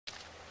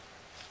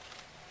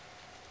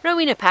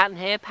Rowena Patton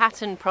here,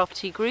 Patton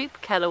Property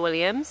Group, Keller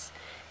Williams.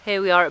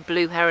 Here we are at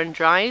Blue Heron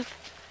Drive,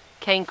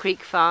 Cane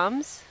Creek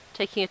Farms,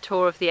 taking a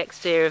tour of the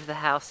exterior of the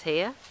house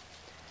here.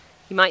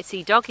 You might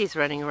see doggies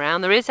running around.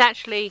 There is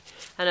actually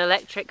an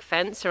electric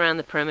fence around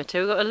the perimeter.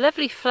 We've got a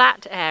lovely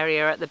flat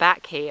area at the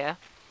back here.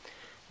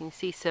 You can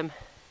see some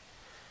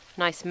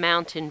nice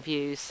mountain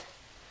views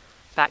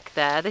back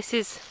there. This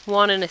is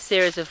one in a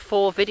series of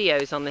 4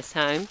 videos on this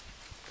home.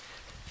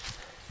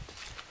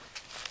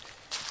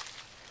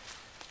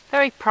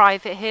 Very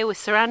private here. We're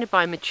surrounded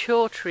by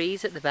mature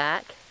trees at the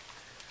back.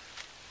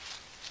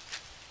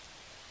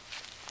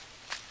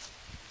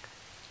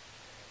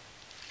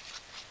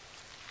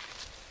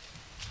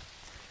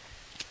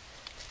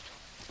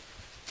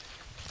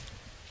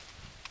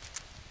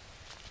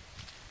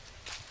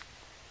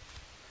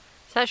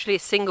 It's actually a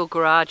single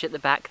garage at the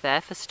back there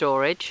for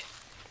storage.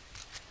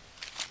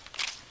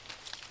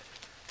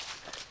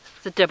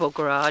 It's a double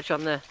garage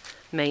on the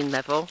main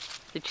level.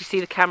 Did you see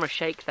the camera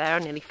shake there? I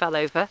nearly fell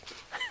over.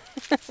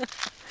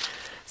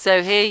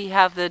 So here you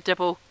have the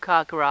double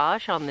car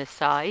garage on this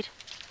side.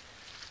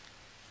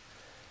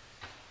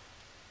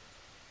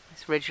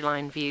 Nice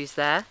ridgeline views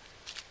there.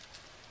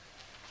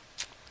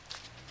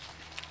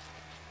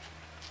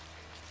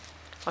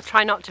 I'll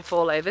try not to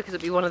fall over because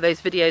it'll be one of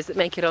those videos that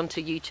make it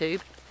onto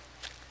YouTube.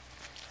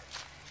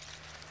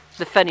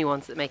 The funny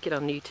ones that make it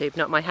on YouTube,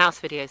 not my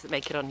house videos that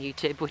make it on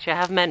YouTube, which I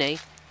have many.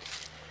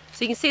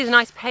 So you can see there's a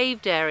nice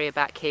paved area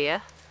back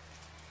here.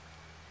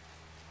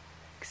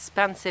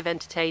 Expansive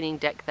entertaining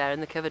deck there in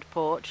the covered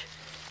porch.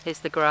 Here's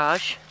the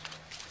garage.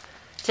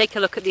 Take a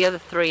look at the other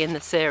 3 in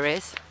the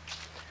series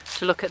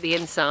to look at the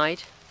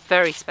inside.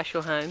 Very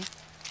special home.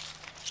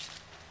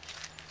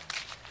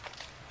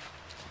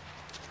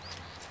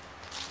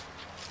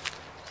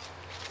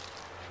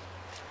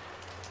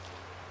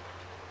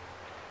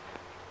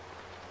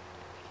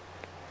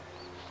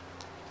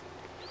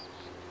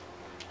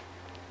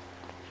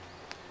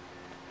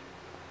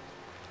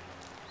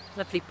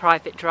 Lovely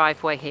private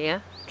driveway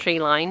here, tree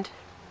lined.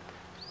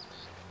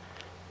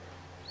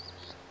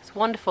 It's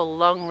wonderful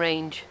long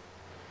range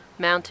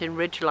mountain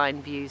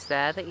ridgeline views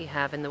there that you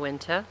have in the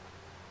winter.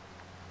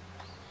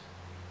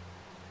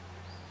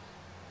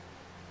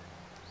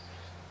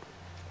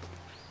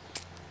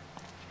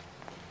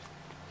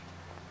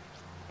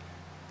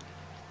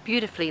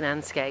 Beautifully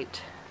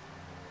landscaped.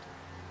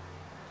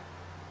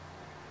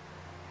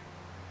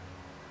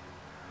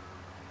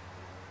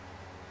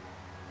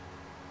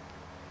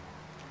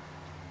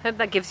 Hope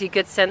that gives you a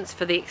good sense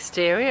for the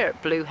exterior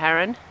at Blue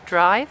Heron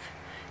Drive,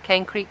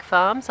 Cane Creek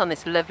Farms on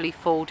this lovely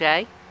fall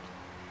day.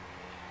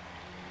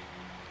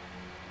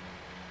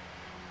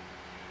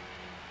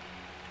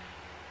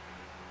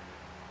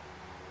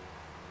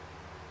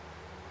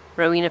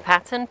 Rowena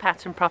Patton,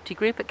 Patton Property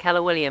Group at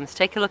Keller Williams.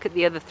 Take a look at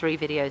the other 3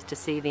 videos to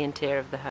see the interior of the home.